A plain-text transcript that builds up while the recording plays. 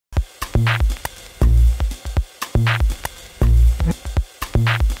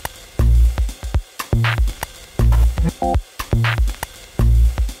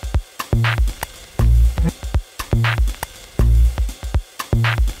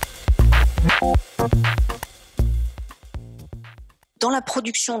Dans la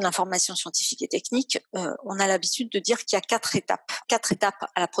production de l'information scientifique et technique, on a l'habitude de dire qu'il y a 4 étapes. 4 étapes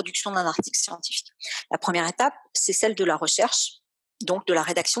à la production d'un article scientifique. La première étape, c'est celle de la recherche, donc de la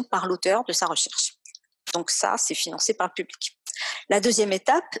rédaction par l'auteur de sa recherche. Donc ça, c'est financé par le public. La deuxième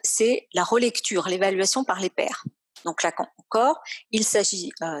étape, c'est la relecture, l'évaluation par les pairs. Donc là encore, il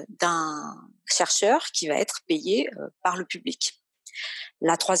s'agit d'un chercheur qui va être payé par le public.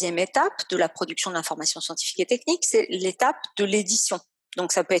 La troisième étape de la production de l'information scientifique et technique, c'est l'étape de l'édition.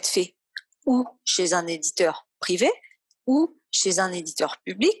 Donc ça peut être fait ou chez un éditeur privé ou chez un éditeur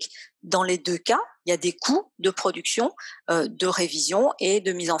public. Dans les deux cas, il y a des coûts de production, de révision et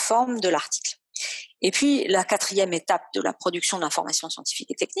de mise en forme de l'article. Et puis la quatrième étape de la production de l'information scientifique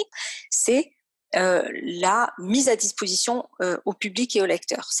et technique, c'est la mise à disposition au public et au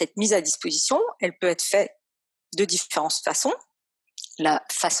lecteur. Cette mise à disposition, elle peut être faite de différentes façons. La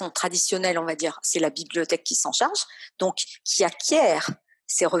façon traditionnelle, on va dire, c'est la bibliothèque qui s'en charge, donc qui acquiert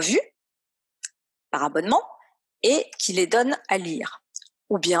ces revues par abonnement et qui les donne à lire.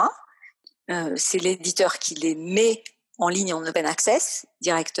 Ou bien, c'est l'éditeur qui les met en ligne en open access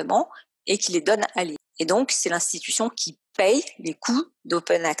directement et qui les donne à lire. Et donc, c'est l'institution qui paye les coûts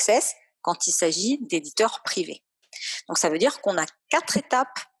d'open access quand il s'agit d'éditeurs privés. Donc, ça veut dire qu'on a 4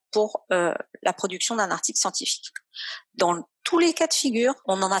 étapes pour la production d'un article scientifique. Dans tous les cas de figure,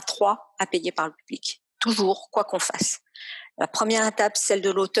 on en a 3 à payer par le public. Toujours, quoi qu'on fasse. La première étape, celle de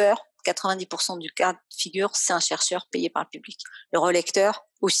l'auteur, 90% du cas de figure, c'est un chercheur payé par le public. Le relecteur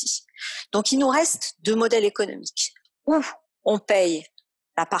aussi. Donc, il nous reste 2 modèles économiques. Où on paye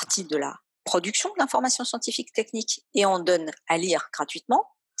la partie de la production de l'information scientifique technique et on donne à lire gratuitement,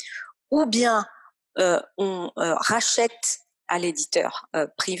 ou bien on rachète à l'éditeur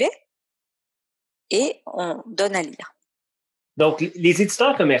privé et on donne à lire. Donc, les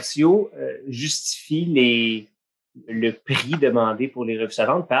éditeurs commerciaux justifient le prix demandé pour les revues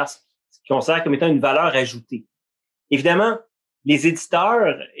savantes parce qu'ils considèrent comme étant une valeur ajoutée. Évidemment, les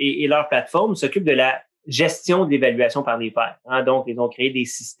éditeurs et leurs plateformes s'occupent de la gestion d'évaluation par les pairs. Donc, ils ont créé des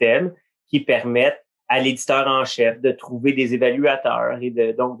systèmes qui permettent à l'éditeur en chef de trouver des évaluateurs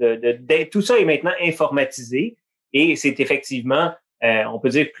et tout ça est maintenant informatisé et c'est effectivement, on peut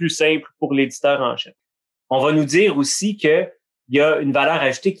dire, plus simple pour l'éditeur en chef. On va nous dire aussi qu'il y a une valeur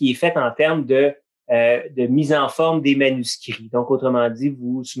ajoutée qui est faite en termes de mise en forme des manuscrits. Donc, autrement dit,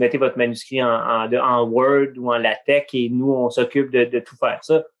 vous soumettez votre manuscrit en Word ou en LaTeX et nous, on s'occupe de tout faire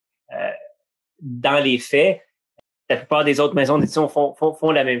ça. Dans les faits, la plupart des autres maisons d'édition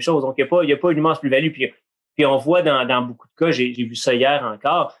font la même chose. Donc, il n'y a pas une immense plus-value. Puis on voit dans beaucoup de cas, j'ai vu ça hier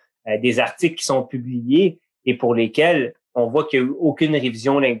encore, des articles qui sont publiés et pour lesquels on voit qu'il n'y a eu aucune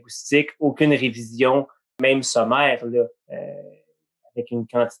révision linguistique, aucune révision, même sommaire, là, avec une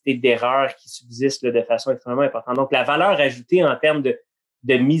quantité d'erreurs qui subsistent là, de façon extrêmement importante. Donc, la valeur ajoutée en termes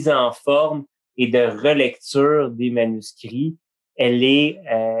de mise en forme et de relecture des manuscrits, elle est...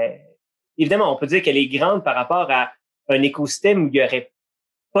 évidemment, on peut dire qu'elle est grande par rapport à un écosystème où il n'y aurait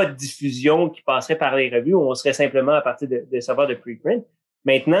pas de diffusion qui passerait par les revues, où on serait simplement à partir de serveurs de preprint.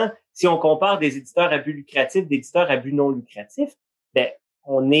 Maintenant, si on compare des éditeurs à but lucratif, des éditeurs à but non lucratif, ben,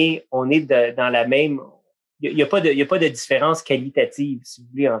 on est dans la même... Il n'y a pas de différence qualitative, si vous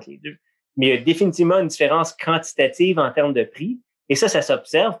voulez, entre les deux. Mais il y a définitivement une différence quantitative en termes de prix. Et ça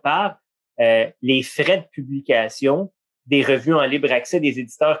s'observe par les frais de publication des revues en libre accès des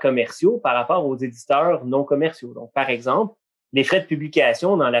éditeurs commerciaux par rapport aux éditeurs non commerciaux. Donc, par exemple, les frais de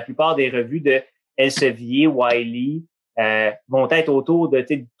publication dans la plupart des revues de Elsevier, Wiley, vont être autour de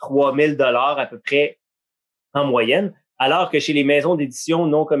 3 000 $ à peu près en moyenne, alors que chez les maisons d'édition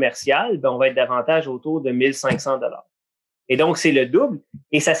non commerciales, ben, on va être davantage autour de 1 500 $. Et donc, c'est le double.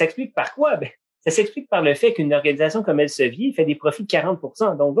 Et ça s'explique par quoi? Ben, ça s'explique par le fait qu'une organisation comme Elsevier fait des profits de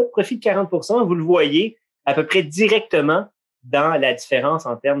 40%. Donc, votre profit de 40%, vous le voyez à peu près directement dans la différence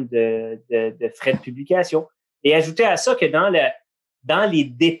en termes de frais de publication. Et ajoutez à ça que dans les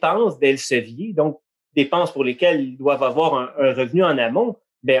dépenses d'Elsevier, donc dépenses pour lesquelles ils doivent avoir un revenu en amont,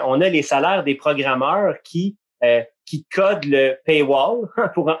 ben on a les salaires des programmeurs qui codent le paywall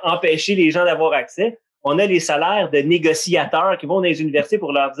pour empêcher les gens d'avoir accès. On a les salaires de négociateurs qui vont dans les universités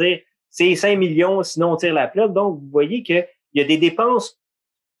pour leur dire c'est 5 millions, sinon on tire la plug. Donc, vous voyez qu'il y a des dépenses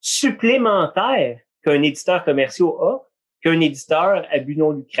supplémentaires qu'un éditeur commercial a, qu'un éditeur à but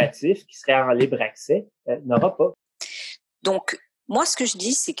non lucratif, qui serait en libre accès, n'aura pas. Donc, moi, ce que je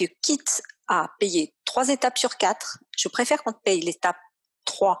dis, c'est que quitte à payer 3 étapes sur 4, je préfère qu'on paye l'étape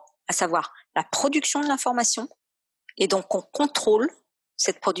 3, à savoir la production de l'information, et donc qu'on contrôle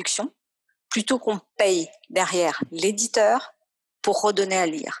cette production, plutôt qu'on paye derrière l'éditeur pour redonner à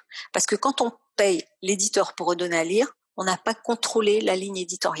lire. Parce que quand on paye l'éditeur pour redonner à lire, on n'a pas contrôlé la ligne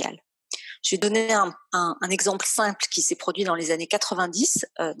éditoriale. Je vais donner un exemple simple qui s'est produit dans les années 90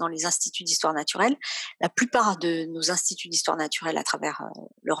 dans les instituts d'histoire naturelle. La plupart de nos instituts d'histoire naturelle à travers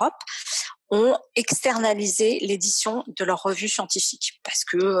l'Europe ont externalisé l'édition de leurs revues scientifiques parce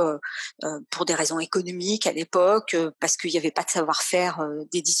que pour des raisons économiques à l'époque, parce qu'il n'y avait pas de savoir-faire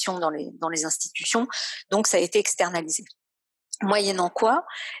d'édition dans les institutions, donc ça a été externalisé. Moyennant quoi,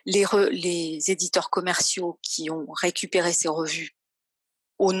 les éditeurs commerciaux qui ont récupéré ces revues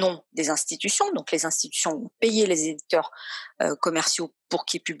au nom des institutions, donc les institutions ont payé les éditeurs commerciaux pour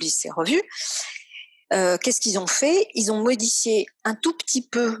qu'ils publient ces revues. Qu'est-ce qu'ils ont fait? Ils ont modifié un tout petit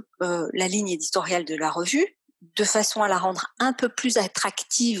peu la ligne éditoriale de la revue, de façon à la rendre un peu plus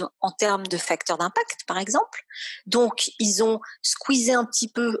attractive en termes de facteurs d'impact, par exemple. Donc, ils ont squeezé un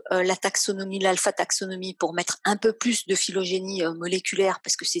petit peu la taxonomie, l'alpha-taxonomie, pour mettre un peu plus de phylogénie moléculaire,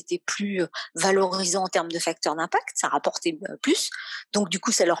 parce que c'était plus valorisant en termes de facteurs d'impact, ça rapportait plus. Donc, du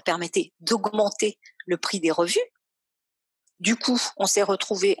coup, ça leur permettait d'augmenter le prix des revues. Du coup, on s'est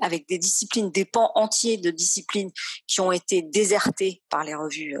retrouvé avec des disciplines, des pans entiers de disciplines qui ont été désertées par les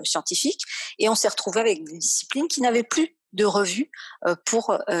revues scientifiques, et on s'est retrouvé avec des disciplines qui n'avaient plus de revues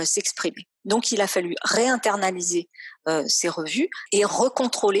pour s'exprimer. Donc, il a fallu réinternaliser ces revues et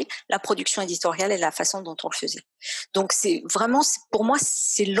recontrôler la production éditoriale et la façon dont on le faisait. Donc, c'est vraiment, pour moi,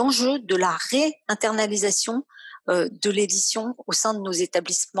 c'est l'enjeu de la réinternalisation de l'édition au sein de nos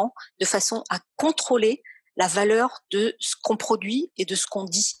établissements, de façon à contrôler la valeur de ce qu'on produit et de ce qu'on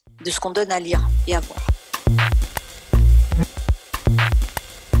dit, de ce qu'on donne à lire et à voir.